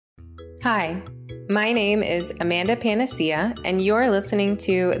Hi, my name is Amanda Panacea, and you're listening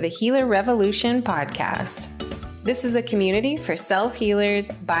to the Healer Revolution podcast. This is a community for self-healers,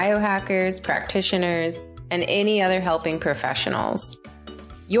 biohackers, practitioners, and any other helping professionals.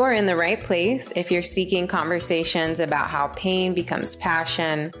 You're in the right place if you're seeking conversations about how pain becomes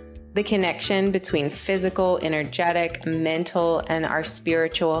passion, the connection between physical, energetic, mental, and our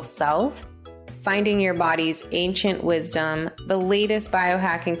spiritual self, finding your body's ancient wisdom, the latest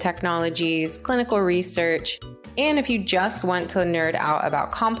biohacking technologies, clinical research, and if you just want to nerd out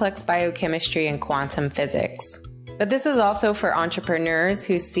about complex biochemistry and quantum physics. But this is also for entrepreneurs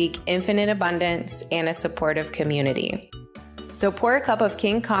who seek infinite abundance and a supportive community. So pour a cup of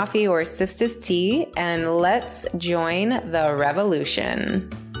King coffee or Sisters tea and let's join the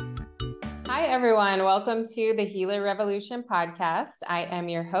revolution. Hi, everyone. Welcome to the Healer Revolution podcast. I am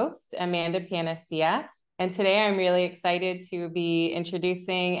your host, Amanda Panacea, and today I'm really excited to be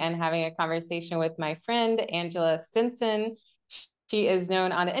introducing and having a conversation with my friend, Angela Stinson. She is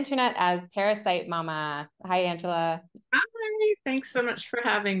known on the internet as Parasite Mama. Hi, Angela. Hi, thanks so much for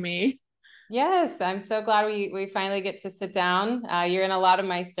having me. Yes, I'm so glad we finally get to sit down. You're in a lot of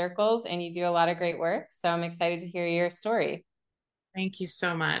my circles and you do a lot of great work, so I'm excited to hear your story. Thank you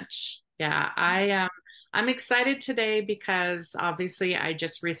so much. Yeah, I'm excited today because obviously I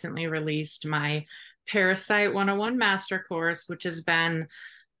just recently released my Parasite 101 Master Course, which has been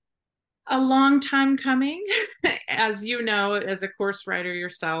a long time coming. As you know, as a course writer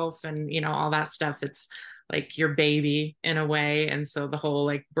yourself and all that stuff, it's like your baby in a way. And so the whole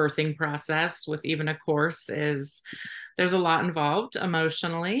like birthing process with even a course is there's a lot involved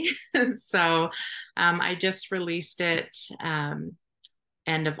emotionally. So I just released it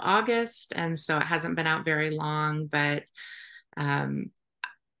end of August. And so it hasn't been out very long, but um,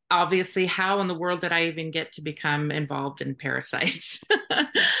 obviously, how in the world did I even get to become involved in parasites?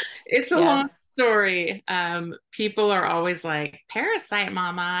 It's a long Yes. story. People are always like, Parasite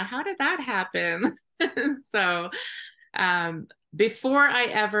Mama, how did that happen? So, before I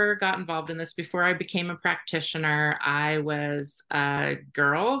ever got involved in this, before I became a practitioner, I was a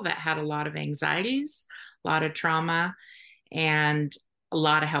girl that had a lot of anxieties, a lot of trauma, and a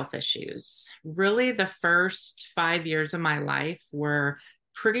lot of health issues. Really, the first 5 years of my life were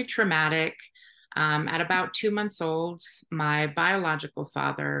pretty traumatic. At about 2 months old, my biological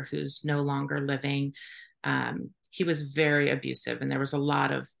father, who's no longer living, he was very abusive, and there was a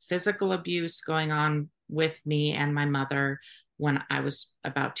lot of physical abuse going on with me and my mother when I was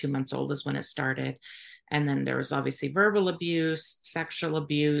about 2 months old, is when it started. And then there was obviously verbal abuse, sexual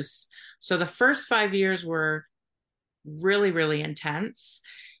abuse. So the first 5 years were really, really intense.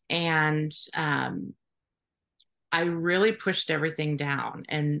 And I really pushed everything down.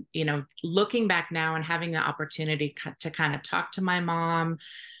 And, looking back now and having the opportunity to kind of talk to my mom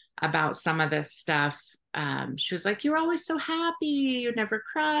about some of this stuff, she was like, "You were always so happy. You never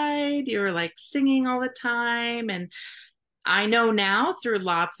cried. You were like singing all the time." And I know now through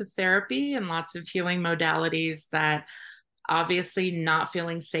lots of therapy and lots of healing modalities that obviously not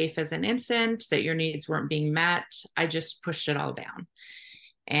feeling safe as an infant, that your needs weren't being met, I just pushed it all down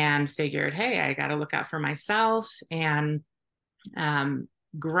and figured, hey, I got to look out for myself. And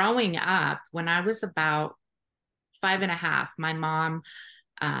growing up, when I was about 5 and a half, my mom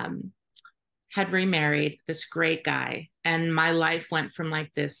had remarried this great guy. And my life went from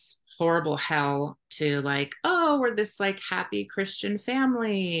like this horrible hell to like, oh, we're this like happy Christian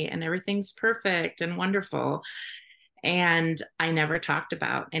family and everything's perfect and wonderful. And I never talked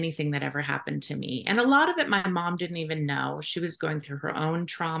about anything that ever happened to me. And a lot of it, my mom didn't even know. She was going through her own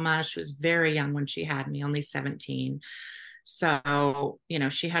trauma. She was very young when she had me, only 17. So,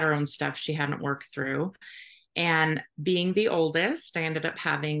 she had her own stuff she hadn't worked through. And being the oldest, I ended up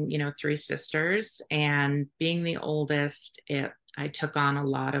having, three sisters. And being the oldest, I took on a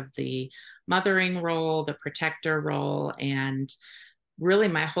lot of the mothering role, the protector role, and really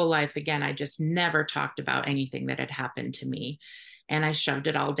my whole life, again, I just never talked about anything that had happened to me. And I shoved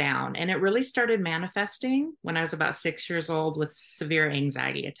it all down. And it really started manifesting when I was about 6 years old with severe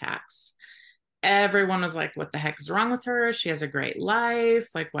anxiety attacks. Everyone was like, what the heck is wrong with her? She has a great life.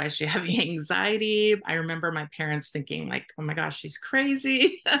 Like, why is she having anxiety? I remember my parents thinking like, oh my gosh, she's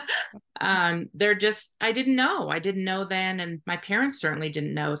crazy. I didn't know. I didn't know then. And my parents certainly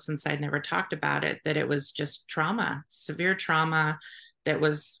didn't know, since I'd never talked about it, that it was just trauma, severe trauma that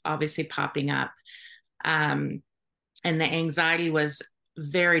was obviously popping up. And the anxiety was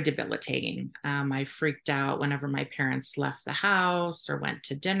very debilitating. I freaked out whenever my parents left the house or went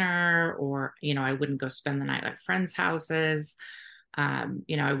to dinner, or, I wouldn't go spend the night at friends' houses. I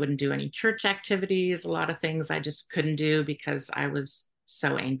wouldn't do any church activities. A lot of things I just couldn't do because I was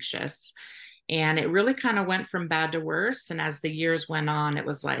so anxious. And it really kind of went from bad to worse. And as the years went on, it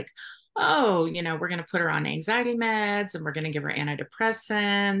was like, oh, we're going to put her on anxiety meds and we're going to give her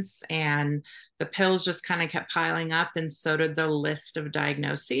antidepressants. And the pills just kind of kept piling up. And so did the list of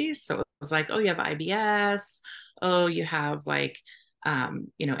diagnoses. So it was like, oh, you have IBS. Oh, you have like,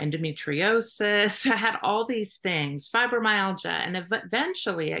 endometriosis. I had all these things, fibromyalgia. And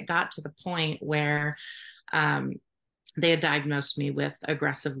eventually it got to the point where they had diagnosed me with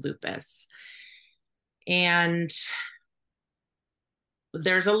aggressive lupus. And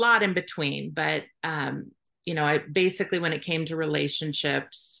there's a lot in between, but, I basically, when it came to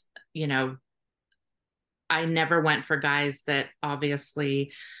relationships, I never went for guys that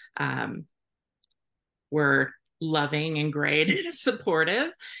obviously were loving and great and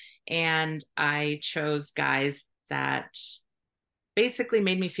supportive. And I chose guys that basically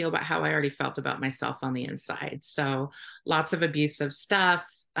made me feel about how I already felt about myself on the inside. So lots of abusive stuff.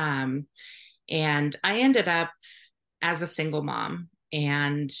 And I ended up as a single mom.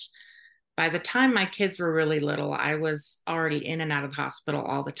 And by the time my kids were really little, I was already in and out of the hospital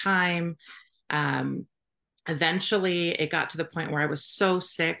all the time. Eventually, it got to the point where I was so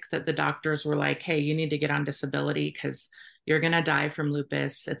sick that the doctors were like, hey, you need to get on disability because you're going to die from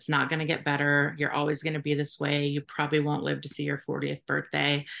lupus. It's not going to get better. You're always going to be this way. You probably won't live to see your 40th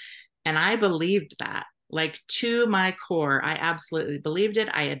birthday. And I believed that, like, to my core. I absolutely believed it.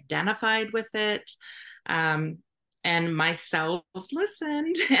 I identified with it. And my cells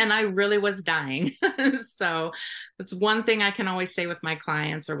listened, and I really was dying. So that's one thing I can always say with my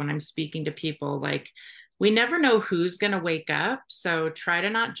clients or when I'm speaking to people, like, we never know who's going to wake up. So try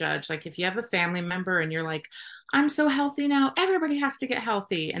to not judge. Like, if you have a family member and you're like, I'm so healthy now, everybody has to get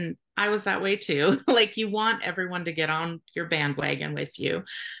healthy. And I was that way too. Like, you want everyone to get on your bandwagon with you.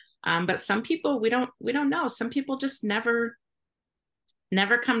 But some people, we don't know. Some people just never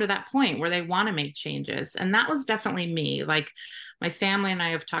come to that point where they want to make changes. And that was definitely me. Like, my family and I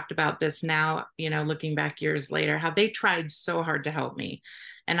have talked about this now, looking back years later, how they tried so hard to help me.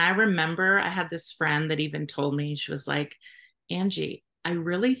 And I remember I had this friend that even told me, she was like, Angie, I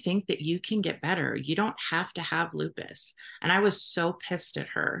really think that you can get better. You don't have to have lupus. And I was so pissed at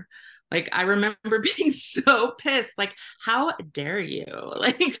her. Like, I remember being so pissed, like, how dare you?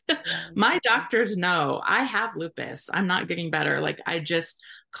 Like, my doctors know I have lupus. I'm not getting better. Like, I just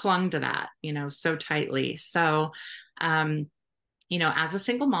clung to that, so tightly. So, as a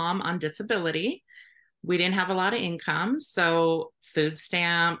single mom on disability, we didn't have a lot of income. So food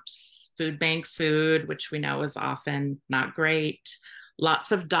stamps, food bank food, which we know is often not great.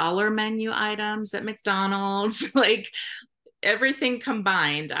 Lots of dollar menu items at McDonald's, like, everything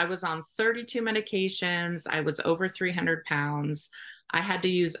combined. I was on 32 medications. I was over 300 pounds. I had to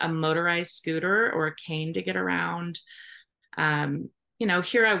use a motorized scooter or a cane to get around.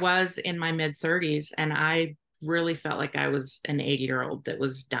 Here I was in my mid 30s, and I really felt like I was an 80-year-old that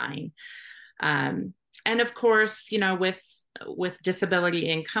was dying. And of course, with disability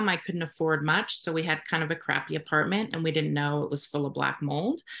income, I couldn't afford much. So we had kind of a crappy apartment, and we didn't know it was full of black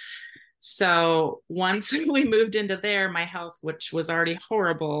mold. So once we moved into there, my health, which was already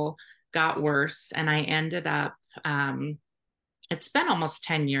horrible, got worse. And I ended up, it's been almost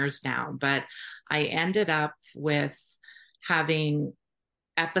 10 years now, but I ended up with having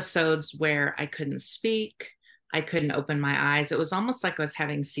episodes where I couldn't speak. I couldn't open my eyes. It was almost like I was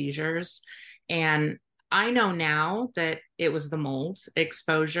having seizures. And I know now that it was the mold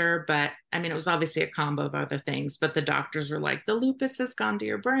exposure, but I mean, it was obviously a combo of other things, but the doctors were like, the lupus has gone to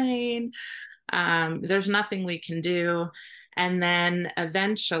your brain. There's nothing we can do. And then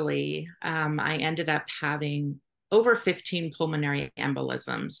eventually I ended up having over 15 pulmonary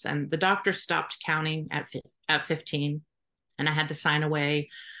embolisms, and the doctor stopped counting at 15. And I had to sign away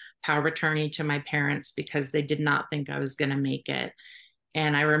power of attorney to my parents because they did not think I was going to make it.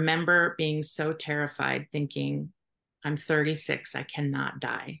 And I remember being so terrified, thinking, I'm 36. I cannot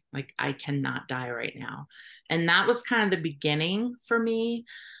die. Like, I cannot die right now. And that was kind of the beginning for me.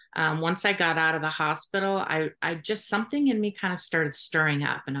 Once I got out of the hospital, I just, something in me kind of started stirring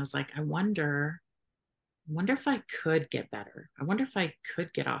up. And I was like, I wonder if I could get better. I wonder if I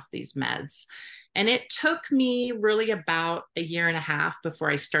could get off these meds. And it took me really about a year and a half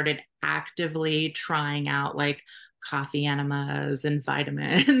before I started actively trying out, like, coffee enemas and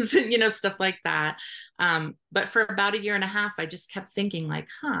vitamins and, stuff like that. But for about a year and a half, I just kept thinking, like,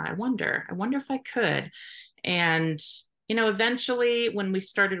 I wonder if I could. And, eventually when we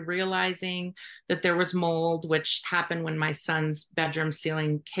started realizing that there was mold, which happened when my son's bedroom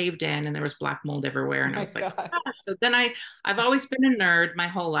ceiling caved in and there was black mold everywhere. And I was like, so then I've always been a nerd my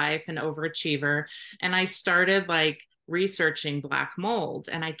whole life, an overachiever. And I started, like, researching black mold,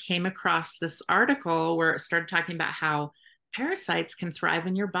 and I came across this article where it started talking about how parasites can thrive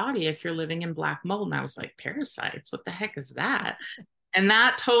in your body if you're living in black mold. And I was like, parasites, what the heck is that? And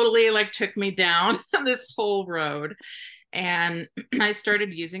that totally like took me down this whole road. And I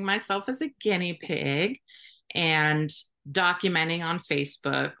started using myself as a guinea pig and documenting on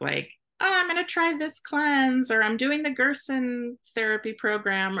Facebook, like, oh, I'm going to try this cleanse, or I'm doing the Gerson therapy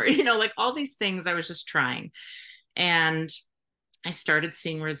program, or, like all these things I was just trying. And I started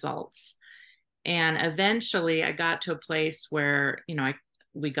seeing results. And eventually I got to a place where,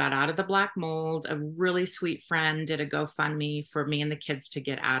 we got out of the black mold. A really sweet friend did a GoFundMe for me and the kids to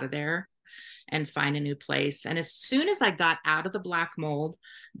get out of there and find a new place. And as soon as I got out of the black mold,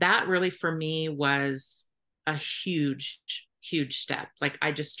 that really for me was a huge, huge step. Like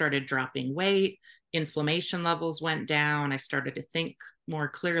I just started dropping weight, inflammation levels went down. I started to think more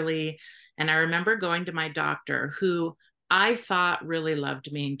clearly. And I remember going to my doctor, who I thought really loved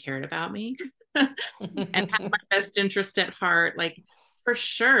me and cared about me and had my best interest at heart. Like, for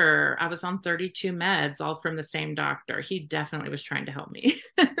sure, I was on 32 meds, all from the same doctor. He definitely was trying to help me.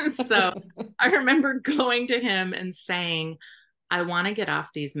 So I remember going to him and saying, I want to get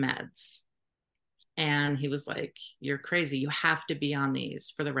off these meds. And he was like, you're crazy. You have to be on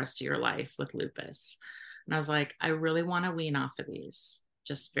these for the rest of your life with lupus. And I was like, I really want to wean off of these,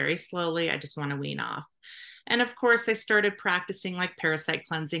 just very slowly. I just want to wean off. And of course, I started practicing like parasite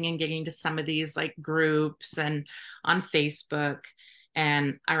cleansing and getting to some of these like groups and on Facebook.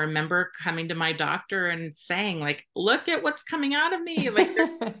 And I remember coming to my doctor and saying, like, look at what's coming out of me. Like,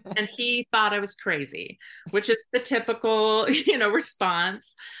 and he thought I was crazy, which is the typical,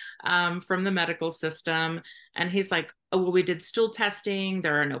 response from the medical system. And he's like, oh, well, we did stool testing.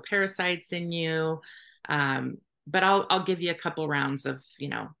 There are no parasites in you. But I'll give you a couple rounds of,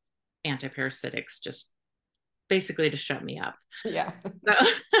 antiparasitics, just basically to shut me up. Yeah. So,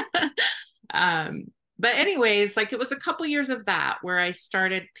 but anyways, like it was a couple years of that where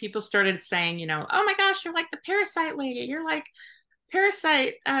people started saying, oh my gosh, you're like the parasite lady. You're like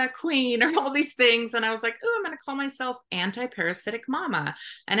parasite queen, or all these things. And I was like, oh, I'm going to call myself anti-parasitic mama.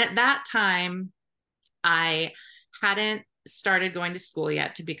 And at that time, I hadn't started going to school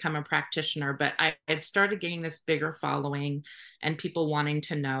yet to become a practitioner, but I had started getting this bigger following and people wanting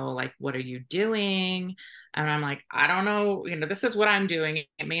to know, like, what are you doing? And I'm like, I don't know, this is what I'm doing.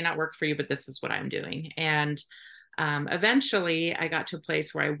 It may not work for you, but this is what I'm doing. And eventually I got to a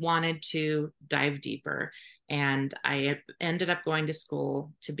place where I wanted to dive deeper. And I ended up going to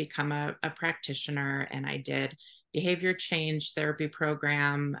school to become a practitioner. And I did behavior change therapy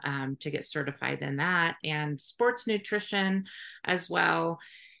program to get certified in that, and sports nutrition as well.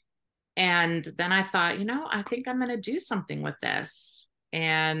 And then I thought, I think I'm going to do something with this.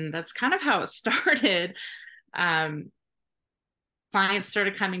 And that's kind of how it started. Clients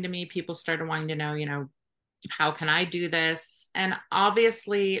started coming to me. People started wanting to know, how can I do this? And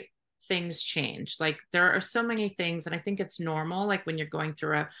obviously things change. Like there are so many things, and I think it's normal. Like when you're going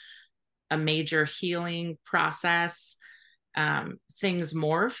through a major healing process, things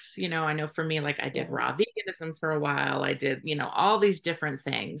morph. I know for me, like I did raw veganism for a while. I did, all these different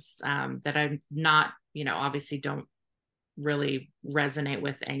things that I'm not, obviously don't really resonate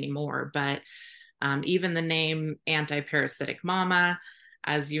with anymore. But even the name anti-parasitic mama,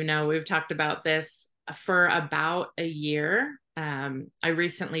 as you know, we've talked about this for about a year. I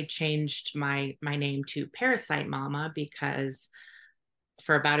recently changed my name to Parasite Mama because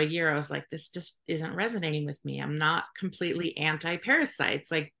for about a year, I was like, this just isn't resonating with me. I'm not completely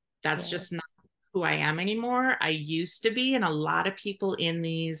anti-parasites. Like that's just not who I am anymore. I used to be, and a lot of people in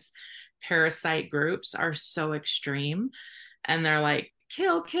these parasite groups are so extreme, and they're like,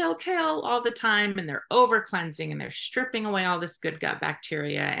 kill, kill, kill all the time. And they're over cleansing and they're stripping away all this good gut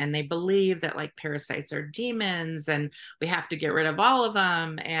bacteria. And they believe that like parasites are demons and we have to get rid of all of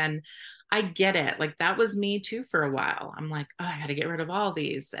them. And I get it. Like that was me too for a while. I'm like, oh, I got to get rid of all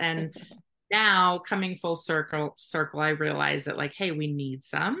these. And now coming full circle, I realize that like, hey, we need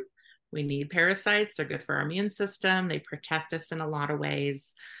parasites. They're good for our immune system. They protect us in a lot of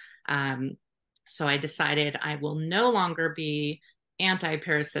ways. So I decided I will no longer be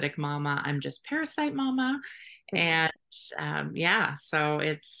anti-parasitic mama. I'm just Parasite Mama. And so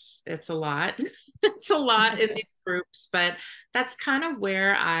it's a lot. It's a lot in these groups, but that's kind of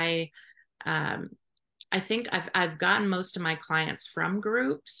where I think I've gotten most of my clients from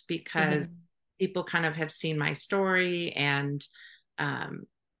groups because people kind of have seen my story, and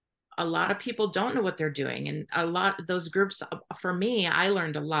a lot of people don't know what they're doing. And a lot of those groups, for me, I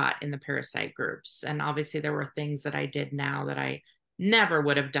learned a lot in the parasite groups. And obviously there were things that I did now that I never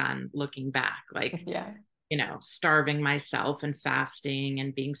would have done looking back. Like starving myself and fasting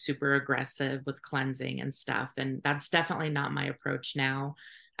and being super aggressive with cleansing and stuff. And that's definitely not my approach now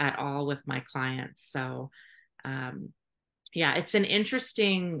at all with my clients. So, yeah, it's an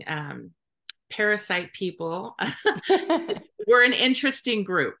interesting, parasite people. We're an interesting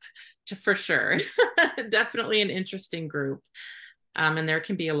group for sure. Definitely an interesting group. And there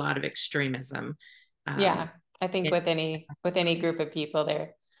can be a lot of extremism. Yeah, I think it, with any group of people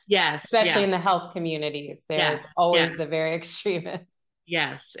there, yes. especially Yeah. in the health communities, there's Yes. always Yes. the very extremists.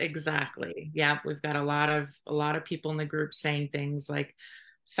 Yes, exactly. Yeah, we've got a lot of people in the group saying things like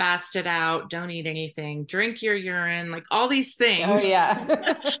fast it out, don't eat anything, drink your urine, like all these Oh things.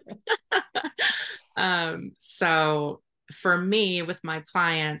 yeah. So for me with my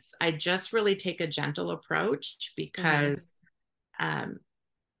clients, I just really take a gentle approach Hmm. because um,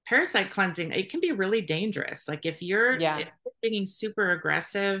 parasite cleansing, it can be really dangerous. Like if you're Yeah. being super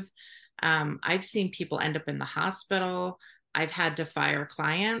aggressive, I've seen people end up in the hospital. I've had to fire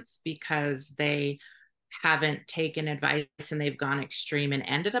clients because they haven't taken advice and they've gone extreme and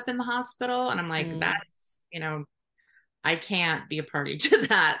ended up in the hospital. And I'm like, Mm, that's, I can't be a party to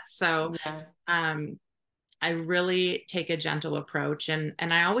that. So, yeah. um, I really take a gentle approach, and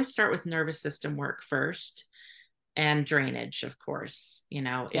I always start with nervous system work first and drainage, of course. If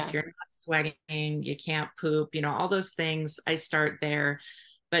Yeah. you're not sweating, you can't poop, all those things, I start there.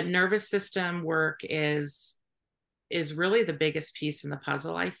 But nervous system work is really the biggest piece in the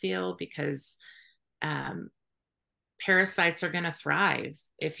puzzle, I feel, because um, parasites are going to thrive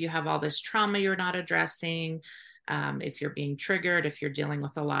if you have all this trauma you're not addressing. If you're being triggered, if you're dealing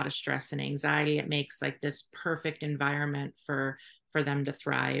with a lot of stress and anxiety, it makes like this perfect environment for them to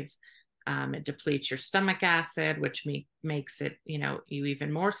thrive. It depletes your stomach acid, which makes it, you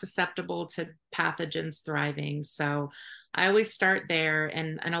even more susceptible to pathogens thriving. So I always start there.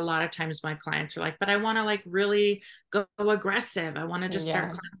 And a lot of times my clients are like, but I want to like really go aggressive. I want to just start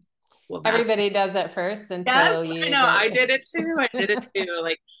Yeah. cleansing. Well, that's Everybody does it first until yes, I you know. I get did it too. I did it too.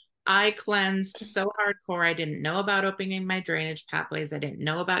 Like I cleansed so hardcore. I didn't know about opening my drainage pathways. I didn't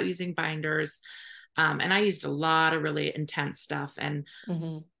know about using binders. And I used a lot of really intense stuff. And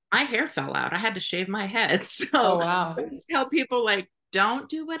Mhm. my hair fell out. I had to shave my head. Oh So I wow. just tell people like, don't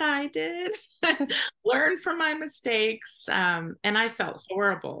do what I did. Learn from my mistakes. And I felt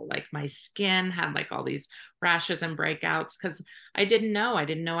horrible. Like my skin had like all these rashes and breakouts because I didn't know. I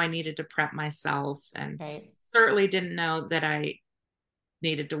didn't know I needed to prep myself, and Right. certainly didn't know that I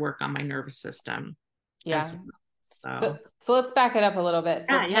needed to work on my nervous system as Yeah. well. So So so let's back it up a little bit.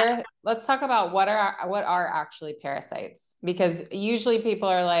 So yeah. let's talk about what are actually parasites, because usually people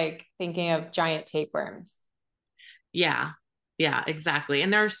are like thinking of giant tapeworms. Yeah. Yeah, exactly.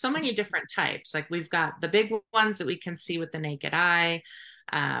 And there are so many different types. Like we've got the big ones that we can see with the naked eye.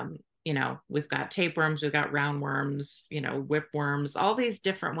 We've got tapeworms, we've got roundworms, whipworms, all these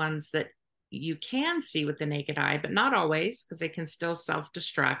different ones that you can see with the naked eye, but not always because they can still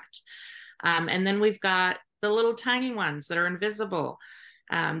self-destruct. And then we've got the little tiny ones that are invisible,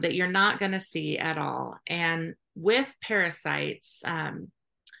 that you're not going to see at all. And with parasites,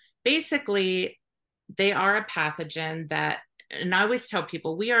 basically, they are a pathogen that, and I always tell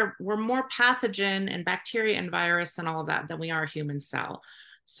people we're more pathogen and bacteria and virus and all of that than we are a human cell.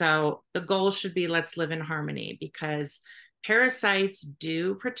 So the goal should be let's live in harmony, because parasites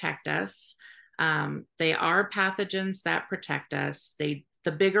do protect us. They are pathogens that protect us.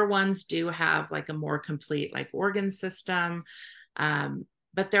 The bigger ones do have like a more complete like organ system.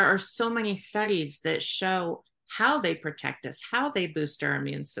 But there are so many studies that show how they protect us, how they boost our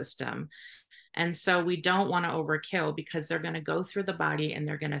immune system. And so we don't want to overkill, because they're going to go through the body and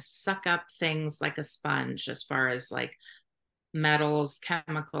they're going to suck up things like a sponge, as far as like metals,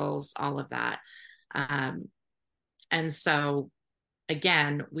 chemicals, all of that. Um, and so,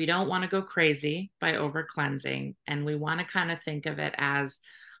 again, we don't want to go crazy by over cleansing. And we want to kind of think of it as,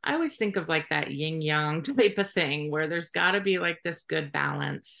 I always think of like that yin yang type of thing, where there's got to be like this good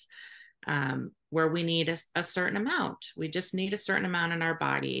balance, where we need a certain amount. We just need a certain amount in our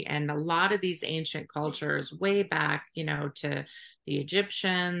body. And a lot of these ancient cultures, way back, to the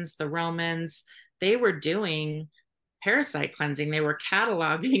Egyptians, the Romans, they were doing parasite cleansing. They were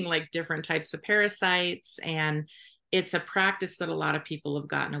cataloging like different types of parasites. And it's a practice that a lot of people have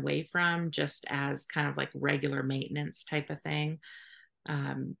gotten away from, just as kind of like regular maintenance type of thing.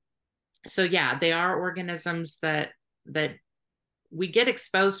 Um, so yeah, they are organisms that we get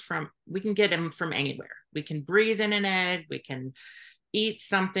exposed from. We can get them from anywhere. We can breathe in an egg, we can eat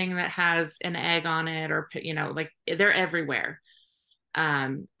something that has an egg on it, or like they're everywhere.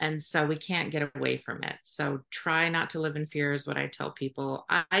 And so we can't get away from it. So try not to live in fear is what I tell people.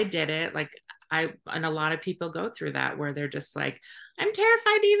 I did it. Like and a lot of people go through that where they're just like, I'm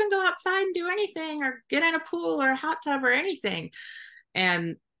terrified to even go outside and do anything or get in a pool or a hot tub or anything.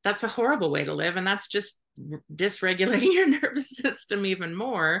 And that's a horrible way to live. And that's just dysregulating your nervous system even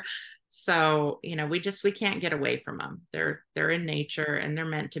more. So, we can't get away from them. They're in nature and they're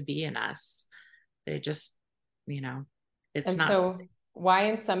meant to be in us. They just, it's And not. so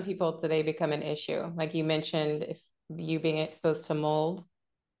why in some people do they become an issue? Like you mentioned, if you being exposed to mold.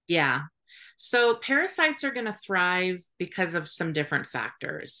 Yeah. So parasites are going to thrive because of some different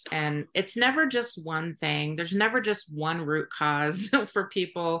factors. And it's never just one thing. There's never just one root cause for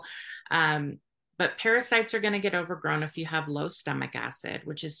people. But parasites are going to get overgrown if you have low stomach acid,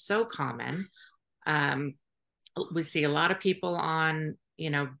 which is so common. We see a lot of people on,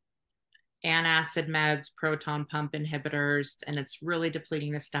 antacid meds, proton pump inhibitors, and it's really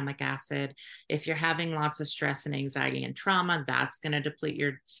depleting the stomach acid. If you're having lots of stress and anxiety and trauma, that's going to deplete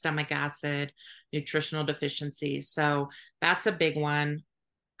your stomach acid, nutritional deficiencies. So that's a big one.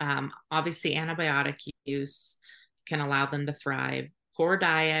 Obviously, antibiotic use can allow them to thrive. Poor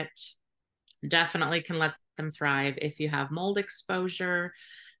diet definitely can let them thrive. If you have mold exposure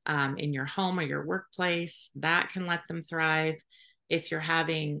in your home or your workplace, that can let them thrive. If you're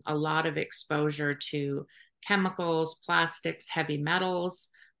having a lot of exposure to chemicals, plastics, heavy metals,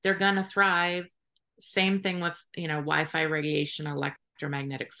 they're going to thrive. Same thing with, Wi-Fi radiation,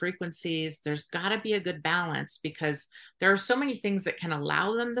 electromagnetic frequencies. There's got to be a good balance because there are so many things that can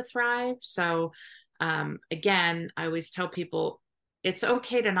allow them to thrive. So again, I always tell people it's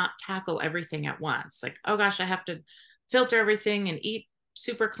okay to not tackle everything at once. Like, oh gosh, I have to filter everything and eat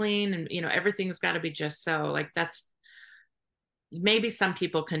super clean and, everything's got to be just so. Like that's, maybe some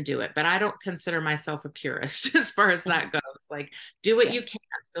people can do it, but I don't consider myself a purist as far as that goes. Like, do what you can,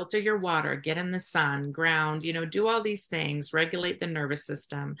 filter your water, get in the sun, ground, do all these things, regulate the nervous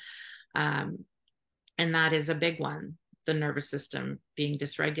system. And that is a big one, the nervous system being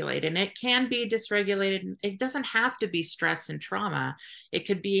dysregulated. And it can be dysregulated. It doesn't have to be stress and trauma. It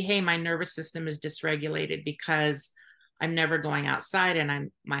could be, hey, my nervous system is dysregulated because I'm never going outside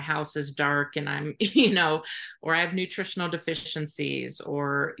and my house is dark and I'm, or I have nutritional deficiencies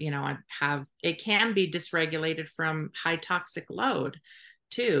or, it can be dysregulated from high toxic load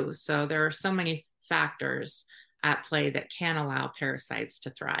too. So there are so many factors at play that can allow parasites to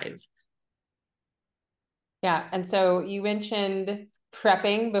thrive. Yeah. And so you mentioned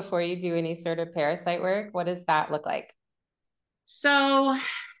prepping before you do any sort of parasite work. What does that look like? So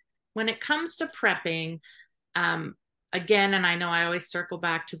when it comes to prepping, again, and I know I always circle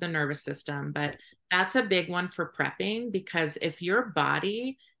back to the nervous system, but that's a big one for prepping because if your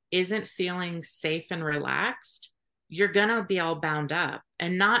body isn't feeling safe and relaxed, you're going to be all bound up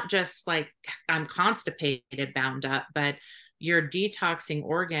and not just like I'm constipated, bound up, but your detoxing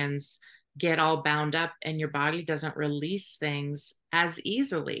organs get all bound up and your body doesn't release things as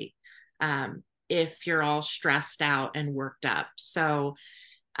easily if you're all stressed out and worked up. So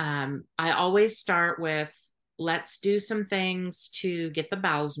I always start with, let's do some things to get the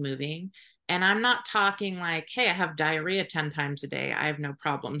bowels moving. And I'm not talking like, hey, I have diarrhea 10 times a day. I have no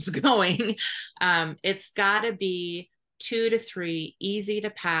problems going. It's got to be 2 to 3 easy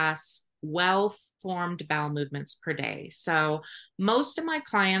to pass, well-formed bowel movements per day. So most of my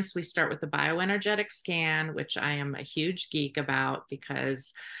clients, we start with the bioenergetic scan, which I am a huge geek about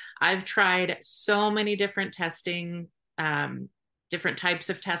because I've tried so many different testing different types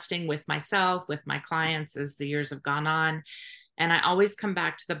of testing with myself, with my clients as the years have gone on. And I always come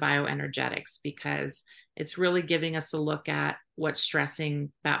back to the bioenergetics because it's really giving us a look at what's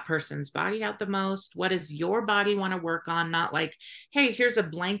stressing that person's body out the most. What does your body want to work on? Not like, hey, here's a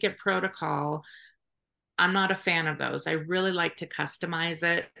blanket protocol. I'm not a fan of those. I really like to customize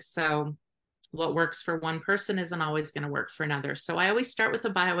it. So what works for one person isn't always going to work for another. So I always start with a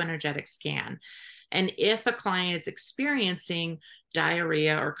bioenergetic scan. And if a client is experiencing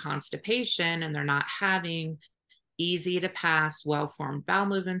diarrhea or constipation and they're not having easy to pass, well-formed bowel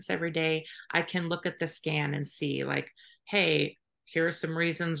movements every day, I can look at the scan and see like, hey, here are some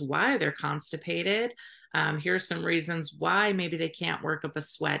reasons why they're constipated. Here are some reasons why maybe they can't work up a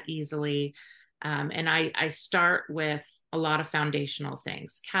sweat easily. And I start with a lot of foundational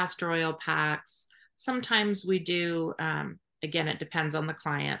things, castor oil packs. Sometimes we do, again, it depends on the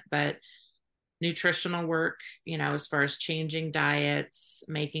client, but nutritional work, as far as changing diets,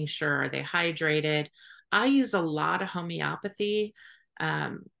 making sure are they hydrated. I use a lot of homeopathy.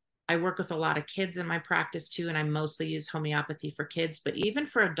 I work with a lot of kids in my practice too, and I mostly use homeopathy for kids, but even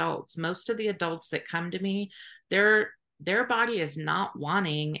for adults, most of the adults that come to me, their body is not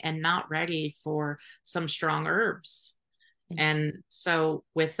wanting and not ready for some strong herbs. And so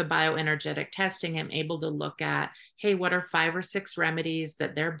with the bioenergetic testing, I'm able to look at, hey, what are 5 or 6 remedies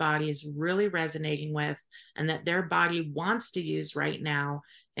that their body is really resonating with and that their body wants to use right now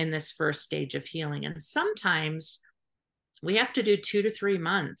in this first stage of healing. And sometimes we have to do 2 to 3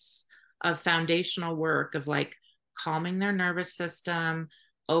 months of foundational work of like calming their nervous system,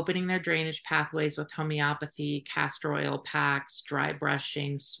 opening their drainage pathways with homeopathy, castor oil packs, dry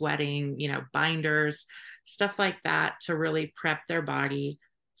brushing, sweating, binders, stuff like that to really prep their body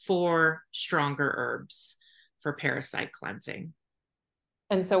for stronger herbs for parasite cleansing.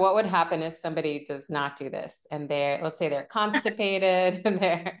 And so what would happen if somebody does not do this and let's say they're constipated and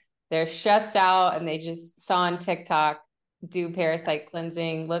they're stressed out and they just saw on TikTok do parasite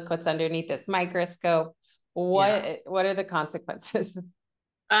cleansing, look what's underneath this microscope. What are the consequences?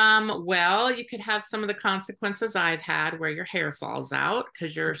 Well, you could have some of the consequences I've had where your hair falls out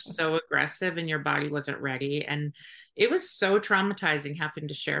because you're so aggressive and your body wasn't ready. And it was so traumatizing having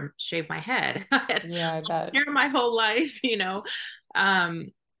to shave my head. Yeah, I bet. Hair my whole life.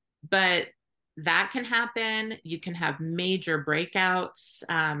 But that can happen. You can have major breakouts.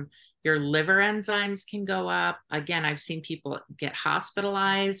 Your liver enzymes can go up. Again, I've seen people get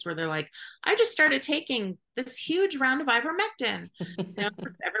hospitalized where they're like, I just started taking this huge round of ivermectin.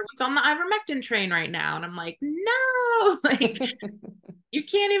 Everyone's on the ivermectin train right now. And I'm like, no, like you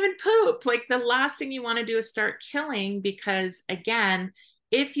can't even poop. Like the last thing you want to do is start killing because again,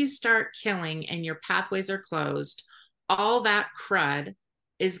 if you start killing and your pathways are closed, all that crud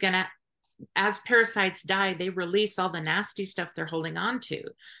is going to, as parasites die, they release all the nasty stuff they're holding on to,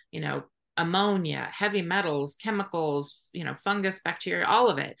 ammonia, heavy metals, chemicals, fungus, bacteria, all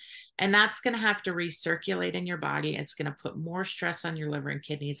of it. And that's going to have to recirculate in your body. It's going to put more stress on your liver and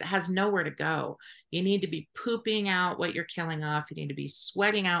kidneys. It has nowhere to go. You need to be pooping out what you're killing off. You need to be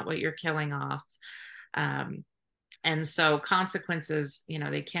sweating out what you're killing off. And so consequences,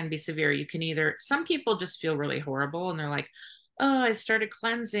 they can be severe. You can some people just feel really horrible and they're like, oh, I started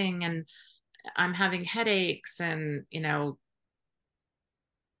cleansing and I'm having headaches and,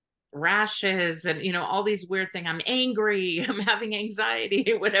 rashes and, all these weird things. I'm angry, I'm having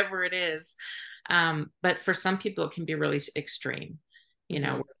anxiety, whatever it is. But for some people, it can be really extreme, where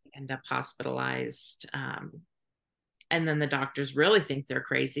they end up hospitalized. And then the doctors really think they're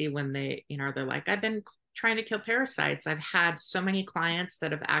crazy when they're like, I've been trying to kill parasites. I've had so many clients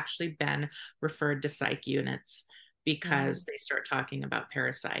that have actually been referred to psych units because they start talking about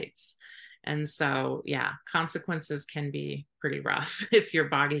parasites. And so, yeah, consequences can be pretty rough if your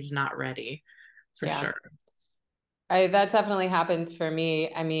body's not ready, for sure. That definitely happens for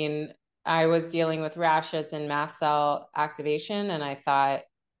me. I mean, I was dealing with rashes and mast cell activation, and I thought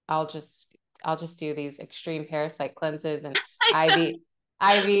I'll just do these extreme parasite cleanses and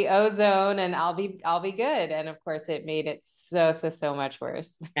IV ozone, and I'll be good. And of course, it made it so much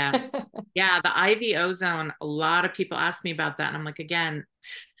worse. Yes, yeah, the IV ozone. A lot of people ask me about that, and I'm like, again,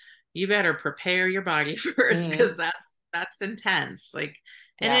 you better prepare your body first because that's intense. Like,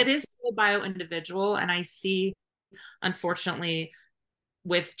 and it is so bio individual. And I see, unfortunately,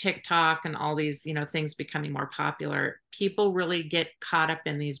 with TikTok and all these, things becoming more popular, people really get caught up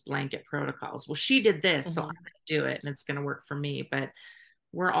in these blanket protocols. Well, she did this, so I'm going to do it and it's going to work for me. But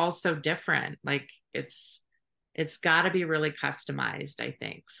we're all so different. Like it's got to be really customized, I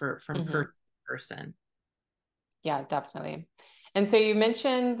think, from person to person. Yeah, definitely. And so you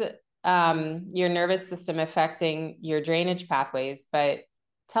mentioned your nervous system affecting your drainage pathways, but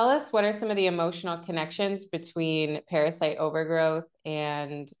tell us what are some of the emotional connections between parasite overgrowth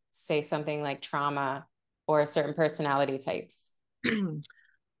and, say, something like trauma or certain personality types?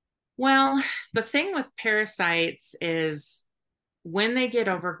 Well, the thing with parasites is when they get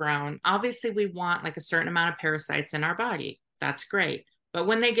overgrown, obviously we want like a certain amount of parasites in our body. That's great. But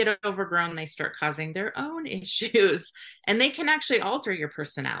when they get overgrown, they start causing their own issues and they can actually alter your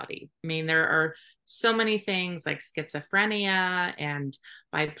personality. I mean, there are so many things like schizophrenia and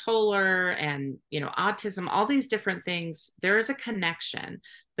bipolar and, autism, all these different things. There is a connection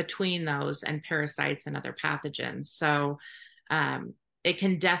between those and parasites and other pathogens. So, it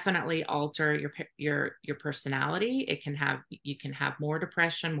can definitely alter your personality. You can have more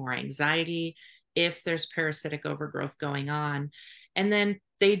depression, more anxiety if there's parasitic overgrowth going on. And then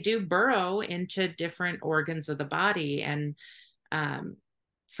they do burrow into different organs of the body. And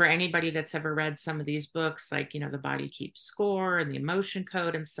for anybody that's ever read some of these books, like, The Body Keeps Score and the Emotion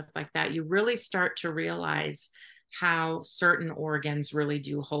Code and stuff like that, you really start to realize how certain organs really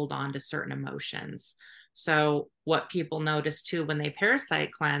do hold on to certain emotions. So what people notice too when they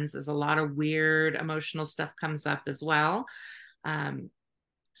parasite cleanse is a lot of weird emotional stuff comes up as well.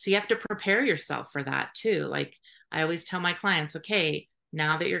 So you have to prepare yourself for that too. Like I always tell my clients, okay,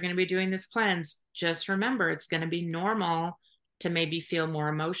 now that you're going to be doing this cleanse, just remember it's going to be normal to maybe feel more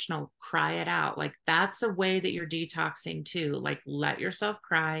emotional, cry it out. Like that's a way that you're detoxing too. Like let yourself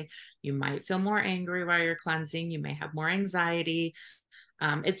cry. You might feel more angry while you're cleansing. You may have more anxiety.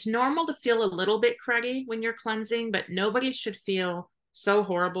 It's normal to feel a little bit cruddy when you're cleansing, but nobody should feel so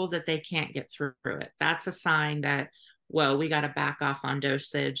horrible that they can't get through it. That's a sign that, well, we got to back off on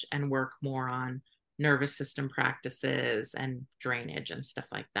dosage and work more on nervous system practices and drainage and stuff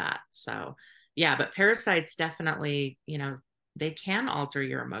like that. So, yeah, but parasites definitely, they can alter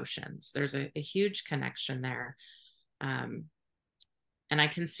your emotions. There's a huge connection there. And I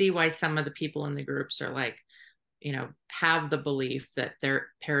can see why some of the people in the groups are like, have the belief that their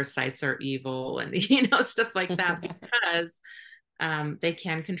parasites are evil and, stuff like that, because they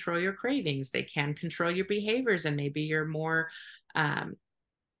can control your cravings. They can control your behaviors. And maybe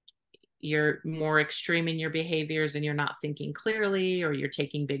you're more extreme in your behaviors and you're not thinking clearly, or you're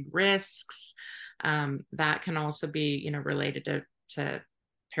taking big risks. That can also be, related to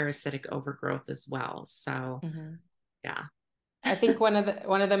parasitic overgrowth as well. So, yeah. I think one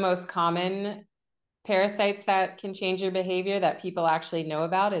of the most common parasites that can change your behavior that people actually know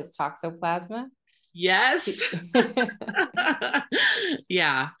about is toxoplasma. Yes.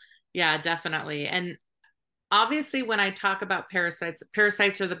 Yeah, definitely. And obviously when I talk about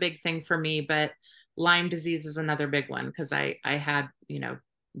parasites are the big thing for me, but Lyme disease is another big one because I had,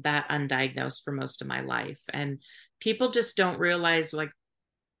 that undiagnosed for most of my life. And people just don't realize like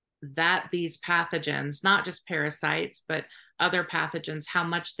that these pathogens, not just parasites, but other pathogens, how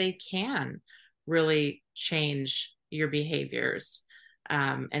much they can really change your behaviors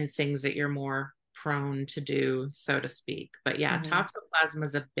and things that you're more prone to do, so to speak. But yeah, toxoplasma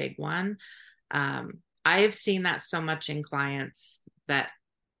is a big one. I have seen that so much in clients that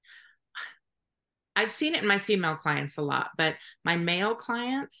I've seen it in my female clients a lot, but my male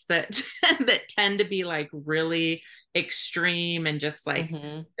clients that that tend to be like really extreme and just like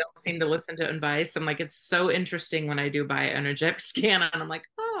don't seem to listen to advice. I'm like, it's so interesting when I do bioenergetic scan and I'm like,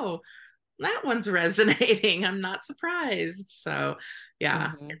 oh, that one's resonating. I'm not surprised. So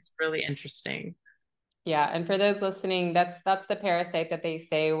yeah, it's really interesting. Yeah. And for those listening, that's the parasite that they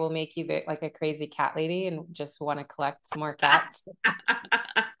say will make you like a crazy cat lady and just want to collect more cats.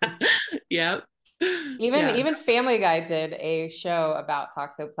 Yep. Even Family Guy did a show about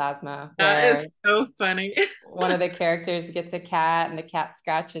toxoplasma That where is so funny. one of the characters gets a cat and the cat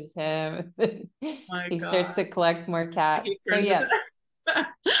scratches him. My He God. starts to collect more cats. So yeah, that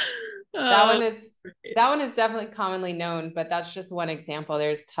that one is definitely commonly known, but that's just one example.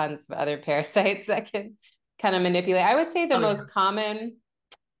 There's tons of other parasites that can kind of manipulate. I would say the most common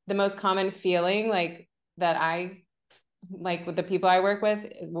feeling like that I like with the people I work with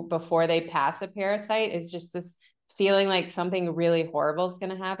before they pass a parasite is just this feeling like something really horrible is going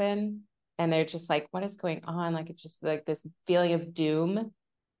to happen. And they're just like, what is going on? Like, it's just like this feeling of doom.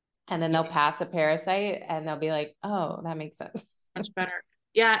 And then they'll pass a parasite and they'll be like, oh, that makes sense. Much better.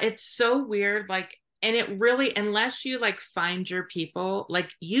 Yeah, it's so weird. Like, and it really, unless you like find your people,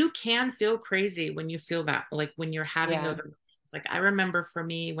 like you can feel crazy when you feel that, like when you're having those emotions. Like I remember for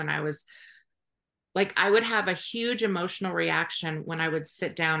me when I was like, I would have a huge emotional reaction when I would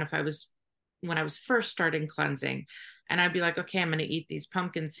sit down when I was first starting cleansing, and I'd be like, okay, I'm going to eat these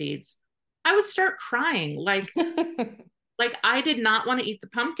pumpkin seeds. I would start crying. Like I did not want to eat the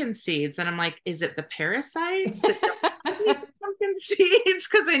pumpkin seeds. And I'm like, is it the parasites that don't want to eat the pumpkin seeds?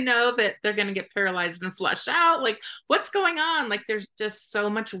 Because I know that they're going to get paralyzed and flush out. Like, what's going on? Like, there's just so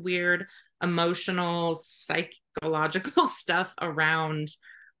much weird emotional, psychological stuff around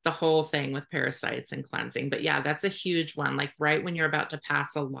the whole thing with parasites and cleansing. But yeah, that's a huge one. Like, right when you're about to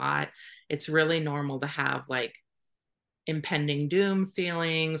pass a lot, it's really normal to have like impending doom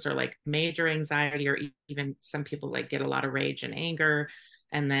feelings or like major anxiety, or even some people like get a lot of rage and anger,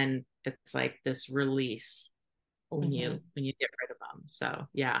 and then it's like this release when you get rid of them. So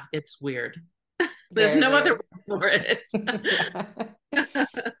yeah, it's weird. There's no other word for it.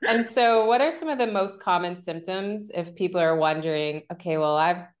 And so what are some of the most common symptoms if people are wondering, okay, well,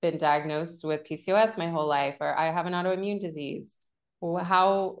 I've been diagnosed with PCOS my whole life, or I have an autoimmune disease. What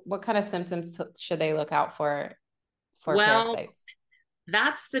kind of symptoms should they look out for parasites?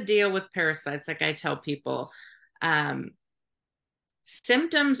 That's the deal with parasites. Like I tell people,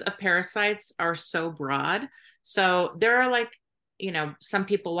 symptoms of parasites are so broad. So there are like, some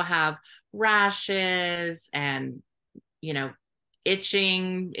people will have rashes and,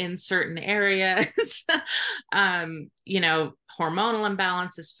 itching in certain areas, hormonal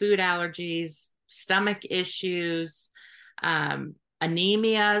imbalances, food allergies, stomach issues,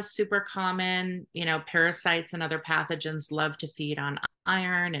 Anemia is super common. Parasites and other pathogens love to feed on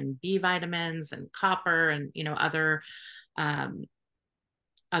iron and B vitamins and copper and, um,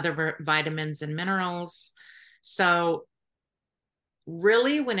 other vitamins and minerals. So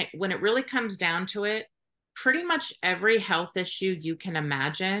really, when it really comes down to it, pretty much every health issue you can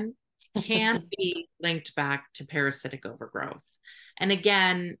imagine can be linked back to parasitic overgrowth. And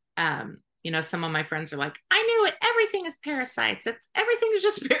again, some of my friends are like, I knew it, everything is parasites, everything is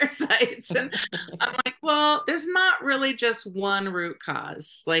just parasites. And I'm like, well, there's not really just one root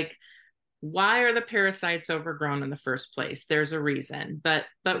cause. Like, why are the parasites overgrown in the first place? There's a reason. But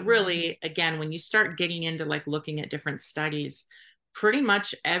really, again, when you start getting into like looking at different studies, pretty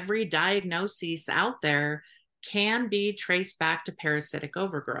much every diagnosis out there can be traced back to parasitic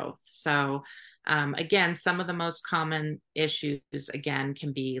overgrowth. So again, some of the most common issues, again,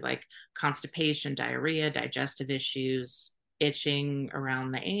 can be like constipation, diarrhea, digestive issues, itching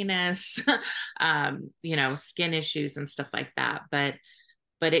around the anus, skin issues and stuff like that.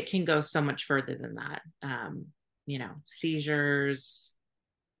 But it can go so much further than that. Seizures,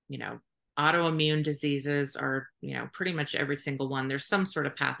 autoimmune diseases are, pretty much every single one. There's some sort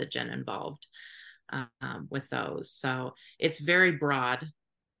of pathogen involved with those. So it's very broad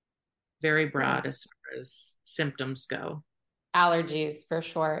as far as symptoms go. Allergies for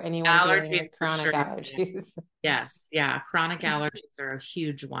sure. Anyone dealing with chronic allergies. Yes. Yeah. Chronic allergies are a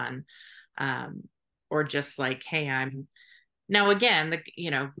huge one. Or just like, hey, now again,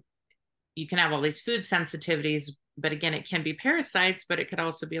 you can have all these food sensitivities, but again, it can be parasites, but it could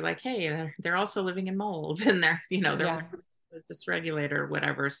also be like, hey, they're also living in mold and their is dysregulated or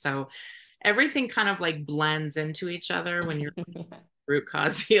whatever. So everything kind of like blends into each other when you're root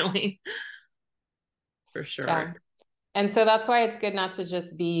cause healing. For sure. Yeah. And so that's why it's good not to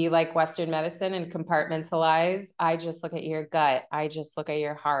just be like Western medicine and compartmentalize. I just look at your gut. I just look at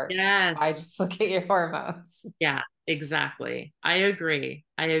your heart. Yes. I just look at your hormones. Yeah, exactly. I agree.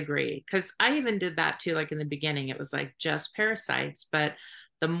 Because I even did that too. Like in the beginning, it was like just parasites. But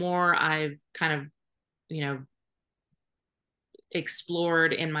the more I've kind of,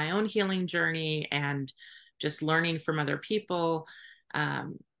 explored in my own healing journey and just learning from other people,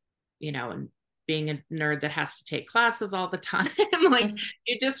 and being a nerd that has to take classes all the time, like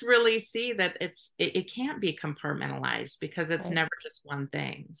you just really see that it can't be compartmentalized because it's never just one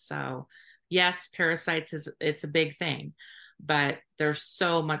thing. So yes, parasites it's a big thing, but there's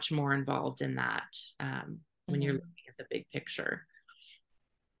so much more involved in that when you're looking at the big picture.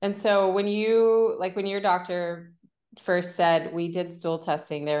 And so when your doctor first said we did stool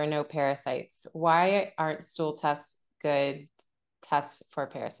testing, there were no parasites, why aren't stool tests good tests for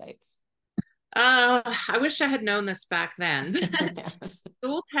parasites? I wish I had known this back then.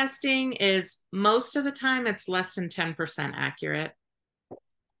 Stool testing is most of the time it's less than 10% accurate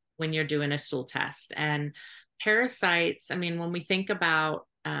when you're doing a stool test. And parasites, I mean, when we think about,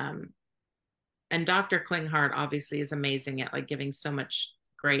 and Dr. Klinghardt obviously is amazing at like giving so much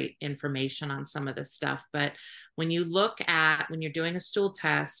great information on some of this stuff. But when you're doing a stool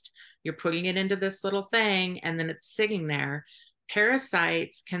test, you're putting it into this little thing and then it's sitting there.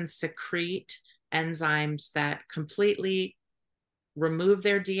 Parasites can secrete enzymes that completely remove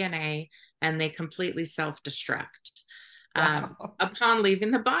their DNA and they completely self-destruct upon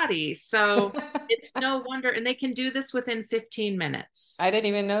leaving the body. So it's no wonder, and they can do this within 15 minutes. I didn't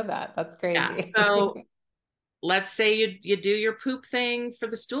even know that. That's crazy. Yeah, so let's say you do your poop thing for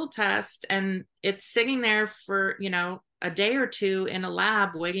the stool test and it's sitting there for, a day or two in a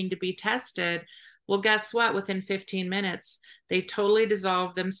lab waiting to be tested. Well, guess what? Within 15 minutes, they totally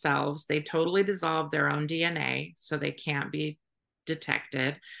dissolve themselves. They totally dissolve their own DNA, so they can't be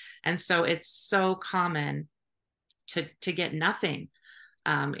detected. And so it's so common to get nothing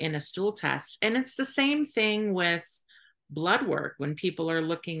in a stool test. And it's the same thing with blood work. When people are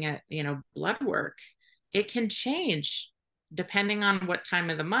looking at, blood work, it can change depending on what time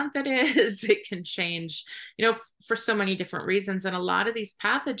of the month it is. It can change, for so many different reasons. And a lot of these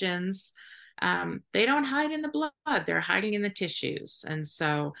pathogens, they don't hide in the blood, they're hiding in the tissues. And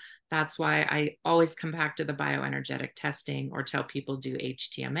so that's why I always come back to the bioenergetic testing or tell people do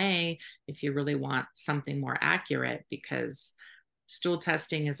HTMA if you really want something more accurate, because stool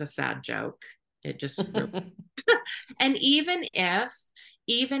testing is a sad joke. It just really... And even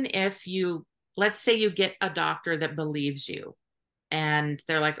if you, let's say you get a doctor that believes you and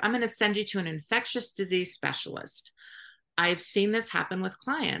they're like, I'm going to send you to an infectious disease specialist. I've seen this happen with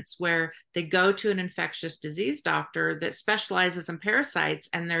clients where they go to an infectious disease doctor that specializes in parasites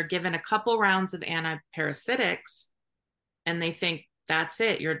and they're given a couple rounds of antiparasitics and they think that's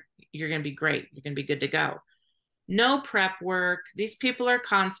it. You're going to be great. You're going to be good to go. no prep work. These people are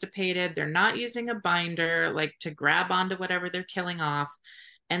constipated. They're not using a binder like to grab onto whatever they're killing off,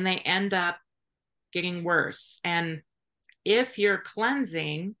 and they end up getting worse. And if you're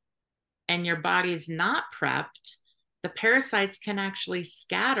cleansing and your body's not prepped, the parasites can actually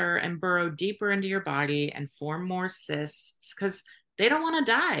scatter and burrow deeper into your body and form more cysts because they don't want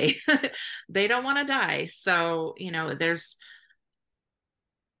to die. They don't want to die. So,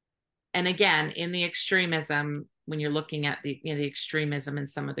 and again, in the extremism, when you're looking at the extremism in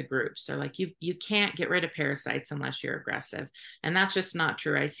some of the groups, they're like, you can't get rid of parasites unless you're aggressive. And that's just not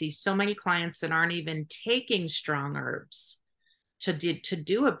true. I see so many clients that aren't even taking strong herbs to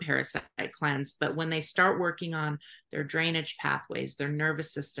do a parasite cleanse. But when they start working on their drainage pathways, their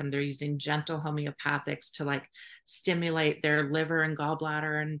nervous system, they're using gentle homeopathics to like stimulate their liver and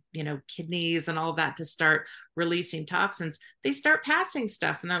gallbladder and, kidneys and all of that to start releasing toxins. They start passing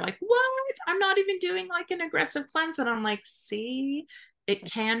stuff and they're like, what? I'm not even doing like an aggressive cleanse. And I'm like, see, it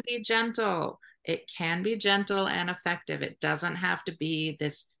can be gentle. It can be gentle and effective. It doesn't have to be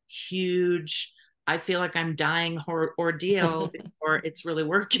this huge, I feel like I'm dying ordeal before it's really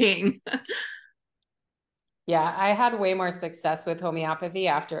working. Yeah, I had way more success with homeopathy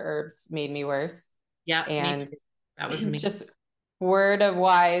after herbs made me worse. Yeah, and that was me. Just word of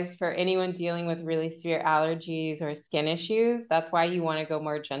wise for anyone dealing with really severe allergies or skin issues, that's why you want to go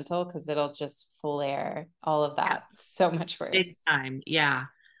more gentle, because it'll just flare all of that so much worse. Big time. Yeah,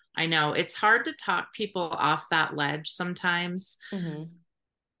 I know. It's hard to talk people off that ledge sometimes. Mm-hmm.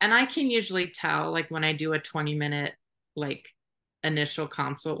 And I can usually tell, like when I do a 20-minute like initial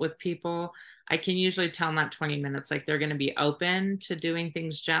consult with people, I can usually tell in that 20 minutes, like they're going to be open to doing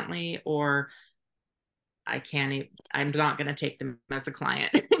things gently, or I'm not going to take them as a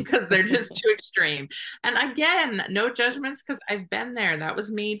client because they're just too extreme. And again, no judgments, because I've been there. That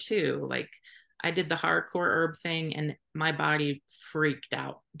was me too. Like I did the hardcore herb thing and my body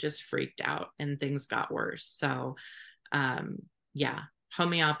just freaked out, and things got worse. So, yeah,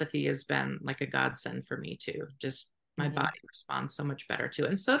 homeopathy has been like a godsend for me too. Just my body responds so much better to it.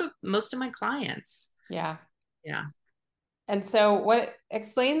 And so do most of my clients. Yeah. Yeah. And so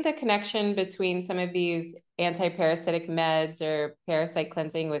explain the connection between some of these anti-parasitic meds or parasite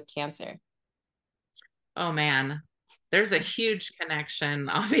cleansing with cancer? Oh man, there's a huge connection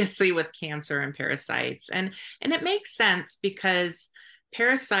obviously with cancer and parasites. And it makes sense because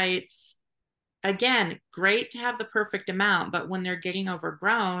parasites, again, great to have the perfect amount, but when they're getting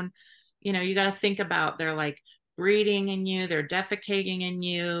overgrown, you got to think about, they're like breeding in you, they're defecating in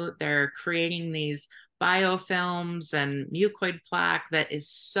you, they're creating these biofilms and mucoid plaque that is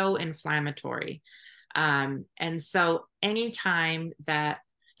so inflammatory. And so anytime that,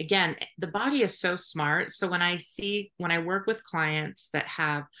 again, the body is so smart. So when I work with clients that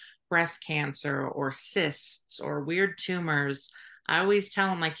have breast cancer or cysts or weird tumors, I always tell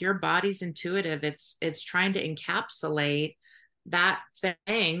them, like, your body's intuitive. It's trying to encapsulate that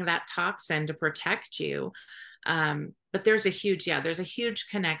thing, that toxin, to protect you. But there's a huge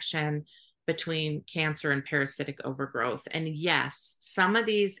connection between cancer and parasitic overgrowth. And yes, some of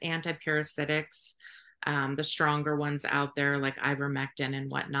these antiparasitics, the stronger ones out there like ivermectin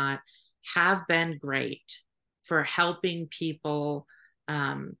and whatnot, have been great for helping people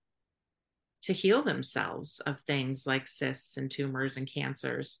to heal themselves of things like cysts and tumors and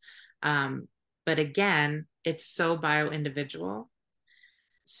cancers. But again, it's so bio-individual.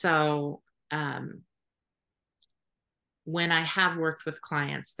 So when I have worked with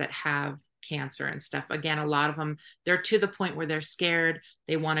clients that have cancer and stuff, again, a lot of them, they're to the point where they're scared.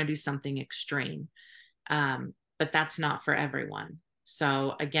 They want to do something extreme. But that's not for everyone.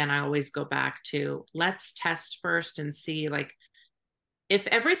 So again, I always go back to, let's test first and see, like, if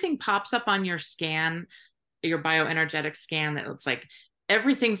everything pops up on your scan, your bioenergetic scan, that looks like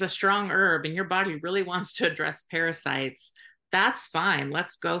everything's a strong herb and your body really wants to address parasites, that's fine.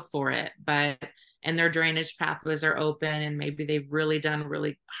 Let's go for it. And their drainage pathways are open, and maybe they've really done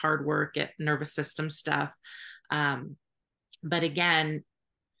really hard work at nervous system stuff. But again,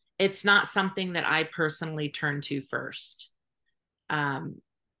 it's not something that I personally turn to first.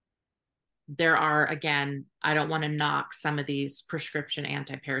 There are, again, I don't want to knock some of these prescription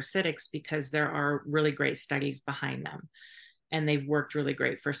antiparasitics because there are really great studies behind them. And they've worked really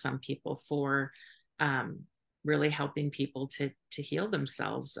great for some people for really helping people to heal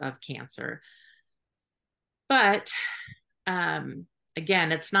themselves of cancer. But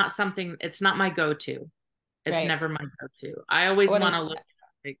again, it's not my go-to. It's never my go-to. I always want to look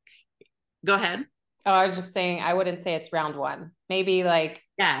like, go ahead. Oh, I was just saying, I wouldn't say it's round one. Maybe like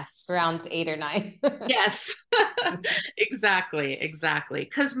rounds 8 or 9. Yes, exactly.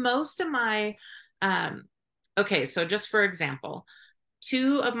 Because most of my Okay, so just for example,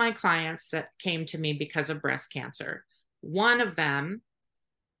 two of my clients that came to me because of breast cancer, one of them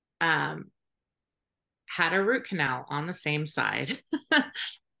um, had a root canal on the same side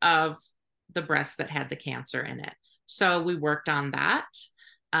of the breast that had the cancer in it. So we worked on that.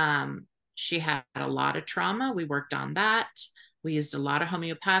 She had a lot of trauma. We worked on that. We used a lot of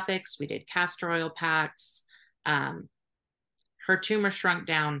homeopathics. We did castor oil packs. Um, her tumor shrunk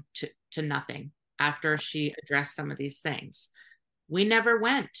down to nothing after she addressed some of these things. We never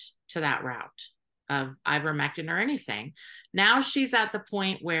went to that route of ivermectin or anything. Now she's at the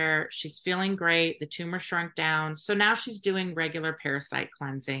point where she's feeling great. The tumor shrunk down. So now she's doing regular parasite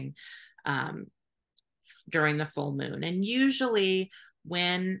cleansing um, during the full moon. And usually,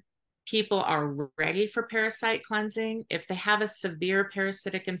 when people are ready for parasite cleansing, if they have a severe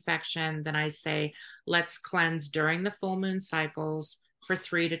parasitic infection, then I say, let's cleanse during the full moon cycles for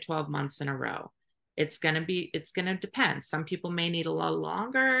 3 to 12 months in a row. It's going to depend. Some people may need a little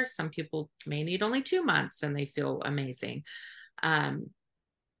longer. Some people may need only 2 months and they feel amazing. But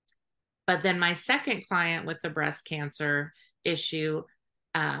then my second client with the breast cancer issue,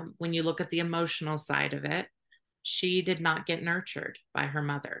 when you look at the emotional side of it, she did not get nurtured by her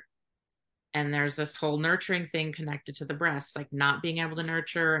mother. And there's this whole nurturing thing connected to the breast, like not being able to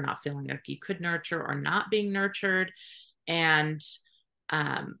nurture or not feeling like you could nurture or not being nurtured. And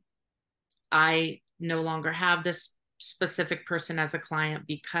I no longer have this specific person as a client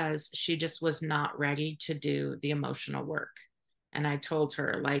because she just was not ready to do the emotional work. And I told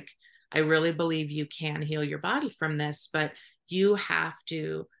her, like, I really believe you can heal your body from this, but you have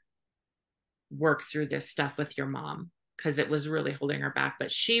to work through this stuff with your mom because it was really holding her back.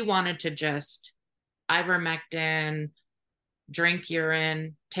 But she wanted to just ivermectin, drink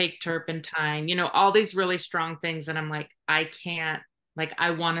urine, take turpentine, all these really strong things. And I'm like, I can't, like,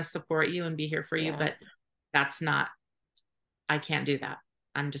 I want to support you and be here for you, but I can't do that.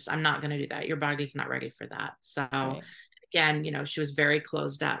 I'm not going to do that. Your body's not ready for that. So right. Again, she was very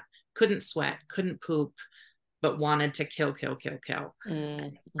closed up, couldn't sweat, couldn't poop, but wanted to kill. Mm-hmm.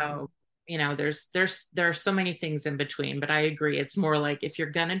 So, there are so many things in between, but I agree. It's more like if you're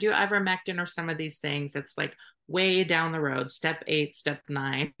going to do ivermectin or some of these things, it's like way down the road, step 8, step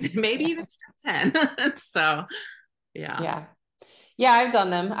 9, maybe even step 10. So, yeah. Yeah. Yeah, I've done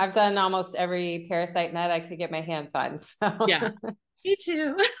them. I've done almost every parasite med I could get my hands on. So yeah, me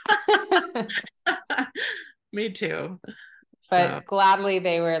too. Me too. But gladly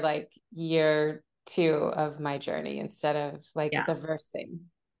they were like year 2 of my journey instead of like the first thing.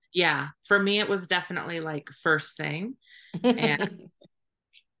 Yeah. For me, it was definitely like first thing and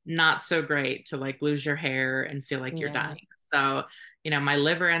not so great to like lose your hair and feel like you're dying. So, my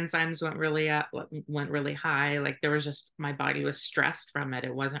liver enzymes went really high. Like there was just, my body was stressed from it.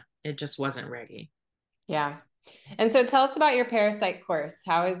 It just wasn't ready. Yeah. And so tell us about your parasite course.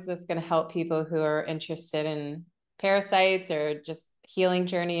 How is this going to help people who are interested in parasites or just healing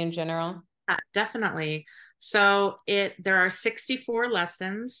journey in general? Definitely. So there are 64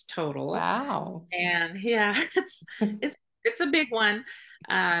 lessons total. Wow. And yeah, it's a big one.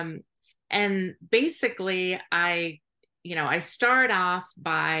 And basically I start off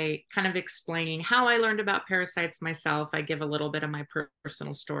by kind of explaining how I learned about parasites myself. I give a little bit of my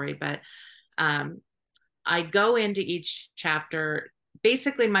personal story, but I go into each chapter.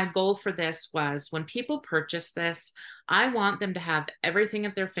 Basically, my goal for this was when people purchase this, I want them to have everything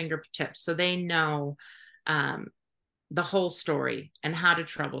at their fingertips so they know the whole story and how to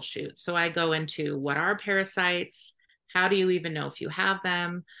troubleshoot. So I go into what are parasites? How do you even know if you have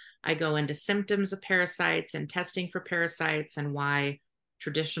them? I go into symptoms of parasites and testing for parasites and why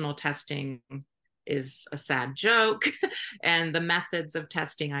traditional testing is a sad joke and the methods of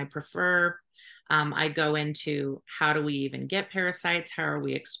testing I prefer. I go into how do we even get parasites? How are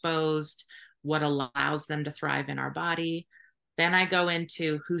we exposed? What allows them to thrive in our body? Then I go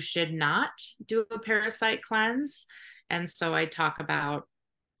into who should not do a parasite cleanse. And so I talk about,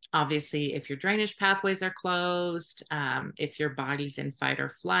 obviously, if your drainage pathways are closed, if your body's in fight or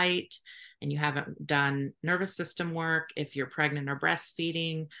flight, and you haven't done nervous system work, if you're pregnant or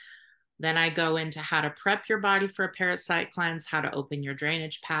breastfeeding. Then I go into how to prep your body for a parasite cleanse, how to open your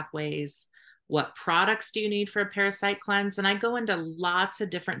drainage pathways, what products do you need for a parasite cleanse? And I go into lots of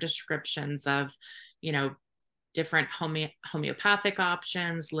different descriptions of, different homeopathic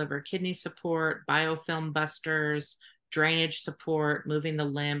options, liver kidney support, biofilm busters, drainage support, moving the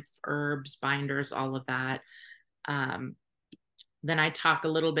lymph, herbs, binders, all of that. Then I talk a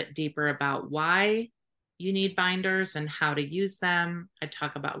little bit deeper about why you need binders and how to use them. I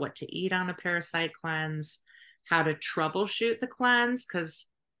talk about what to eat on a parasite cleanse, how to troubleshoot the cleanse, because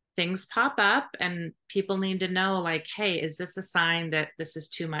things pop up and people need to know, like, hey, is this a sign that this is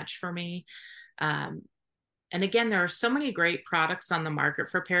too much for me? And again, there are so many great products on the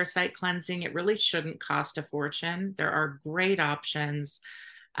market for parasite cleansing. It really shouldn't cost a fortune. There are great options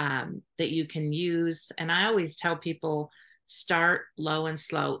that you can use. And I always tell people, start low and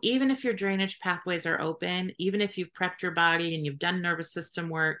slow. Even if your drainage pathways are open, even if you've prepped your body and you've done nervous system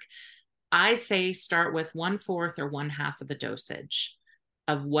work, I say start with 1/4 or 1/2 of the dosage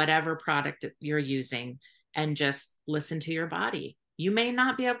of whatever product you're using and just listen to your body. You may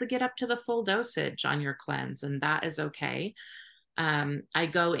not be able to get up to the full dosage on your cleanse, and that is okay. I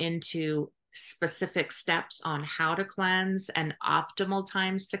go into specific steps on how to cleanse and optimal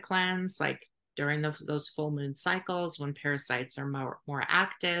times to cleanse, like during those full moon cycles when parasites are more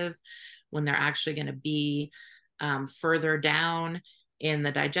active, when they're actually going to be further down in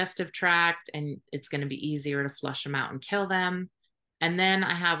the digestive tract, and it's going to be easier to flush them out and kill them. And then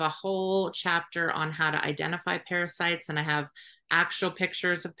I have a whole chapter on how to identify parasites, and I have actual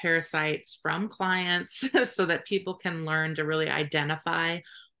pictures of parasites from clients so that people can learn to really identify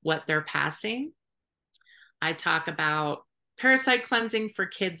what they're passing. I talk about parasite cleansing for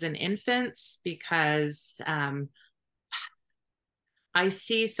kids and infants because I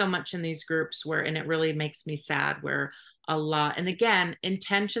see so much in these groups where, and it really makes me sad, where a lot, and again,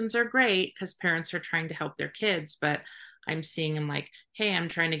 intentions are great because parents are trying to help their kids, but I'm seeing them like, hey, I'm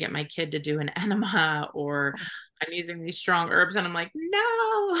trying to get my kid to do an enema, or I'm using these strong herbs. And I'm like,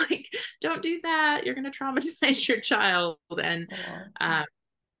 no, like, don't do that. You're going to traumatize your child. And,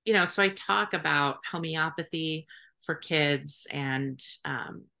 so I talk about homeopathy for kids and,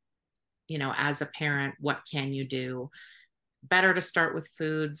 as a parent, what can you do? Better to start with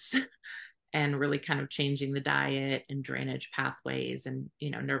foods and really kind of changing the diet and drainage pathways and,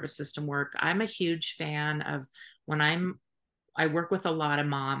 nervous system work. I'm a huge fan of when I work with a lot of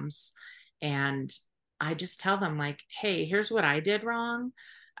moms, and I just tell them like, hey, here's what I did wrong.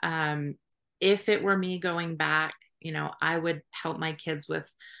 If it were me going back, I would help my kids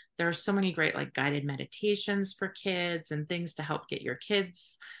with, there are so many great like guided meditations for kids and things to help get your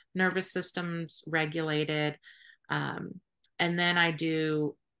kids' nervous systems regulated. And then I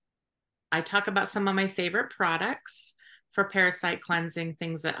talk about some of my favorite products for parasite cleansing,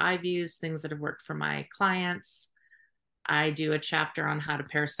 things that I've used, things that have worked for my clients. I do a chapter on how to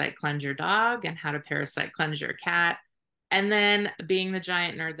parasite cleanse your dog and how to parasite cleanse your cat. And then, being the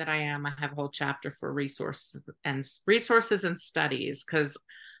giant nerd that I am, I have a whole chapter for resources and studies, because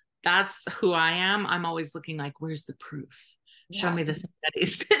that's who I am. I'm always looking like, where's the proof? Show me the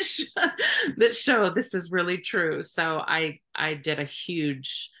studies that show this is really true. So I did a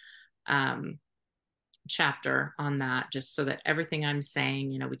huge chapter on that, just so that everything I'm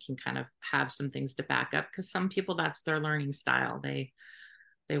saying, we can kind of have some things to back up, because some people, that's their learning style. They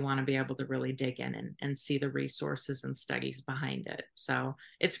want to be able to really dig in and see the resources and studies behind it. So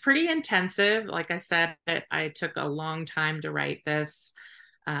it's pretty intensive. Like I said, I took a long time to write this.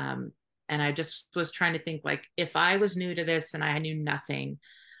 And I just was trying to think, like, if I was new to this and I knew nothing,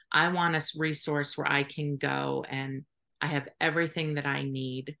 I want a resource where I can go and I have everything that I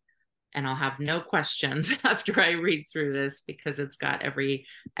need, and I'll have no questions after I read through this, because it's got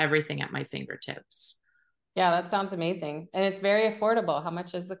everything at my fingertips. Yeah, that sounds amazing. And it's very affordable. How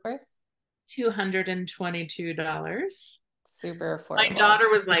much is the course? $222. Super affordable. My daughter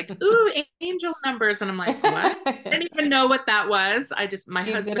was like, ooh, angel numbers. And I'm like, what? I didn't even know what that was. My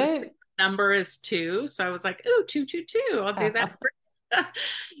husband's number is 2. So I was like, ooh, 222. I'll do that.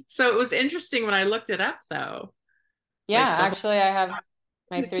 So it was interesting when I looked it up, though. Yeah, like, actually, I have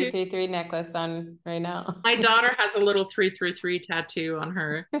my 333 necklace on right now. My daughter has a little 333 tattoo on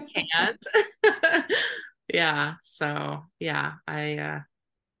her hand. Yeah. So yeah, I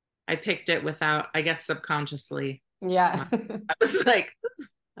picked it without, I guess, subconsciously. Yeah. I was like,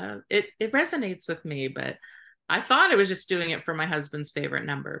 it resonates with me, but I thought I was just doing it for my husband's favorite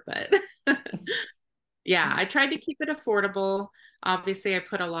number, but yeah, I tried to keep it affordable. Obviously, I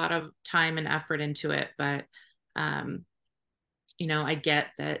put a lot of time and effort into it, but I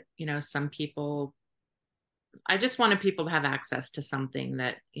get that, some people, I just wanted people to have access to something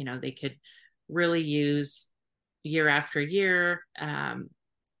that, they could really use year after year,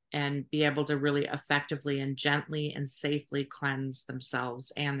 and be able to really effectively and gently and safely cleanse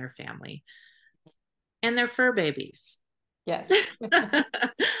themselves and their family and their fur babies. Yes.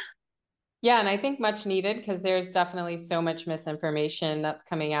 Yeah. And I think much needed, because there's definitely so much misinformation that's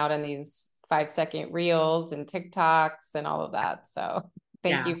coming out in these 5-second reels and TikToks and all of that. So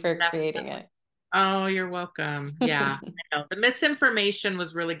thank you for creating it. Oh, you're welcome. Yeah. I know. The misinformation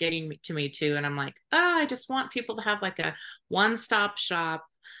was really getting to me too. And I'm like, I just want people to have like a one-stop shop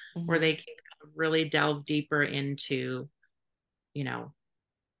where they can kind of really delve deeper into, you know,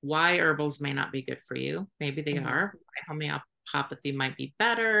 why herbals may not be good for you. Maybe they are. Why homeopathy might be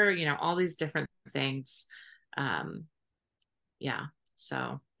better, you know, all these different things. Yeah.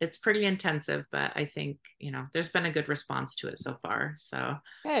 So it's pretty intensive, but I think, you know, there's been a good response to it so far. So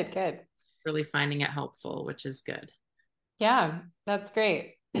Good. Really finding it helpful, which is good. Yeah, that's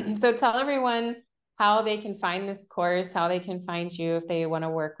great. So tell everyone how they can find this course, how they can find you if they want to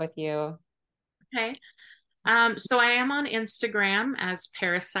work with you. Okay. So I am on Instagram as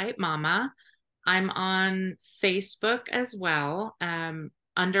Parasite Mama. I'm on Facebook as well,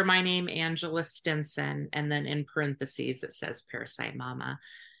 under my name, Angela Stinson. And then in parentheses, it says Parasite Mama.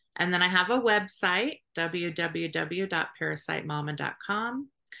 And then I have a website, www.parasitemama.com.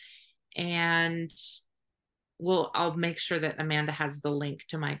 And I'll make sure that Amanda has the link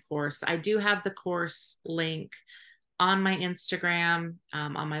to my course. I do have the course link on my Instagram,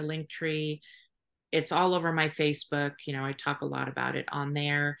 on my link tree. It's all over my Facebook. You know, I talk a lot about it on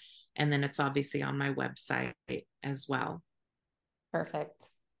there. And then it's obviously on my website as well. Perfect.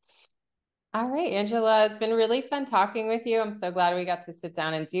 All right, Angela, it's been really fun talking with you. I'm so glad we got to sit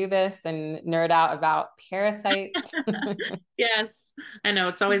down and do this and nerd out about parasites. Yes, I know.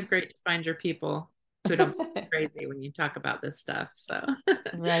 It's always great to find your people who don't go crazy when you talk about this stuff. So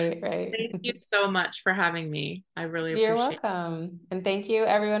Right. Thank you so much for having me. I really You're appreciate it. welcome. And thank you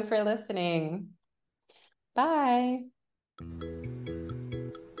everyone for listening. Bye.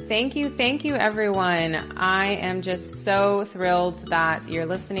 Thank you, everyone. I am just so thrilled that you're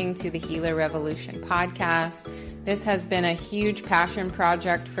listening to the Healer Revolution podcast. This has been a huge passion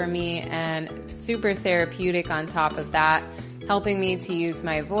project for me and super therapeutic on top of that, helping me to use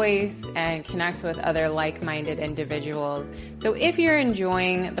my voice and connect with other like-minded individuals. So if you're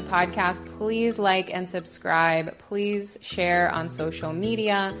enjoying the podcast, please like and subscribe. Please share on social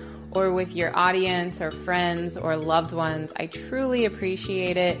media or with your audience or friends or loved ones. I truly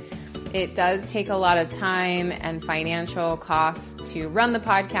appreciate it. It does take a lot of time and financial costs to run the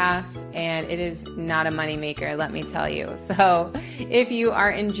podcast, and it is not a moneymaker, let me tell you. So if you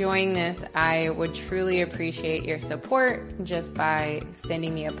are enjoying this, I would truly appreciate your support just by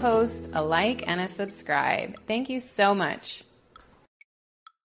sending me a post, a like, and a subscribe. Thank you so much.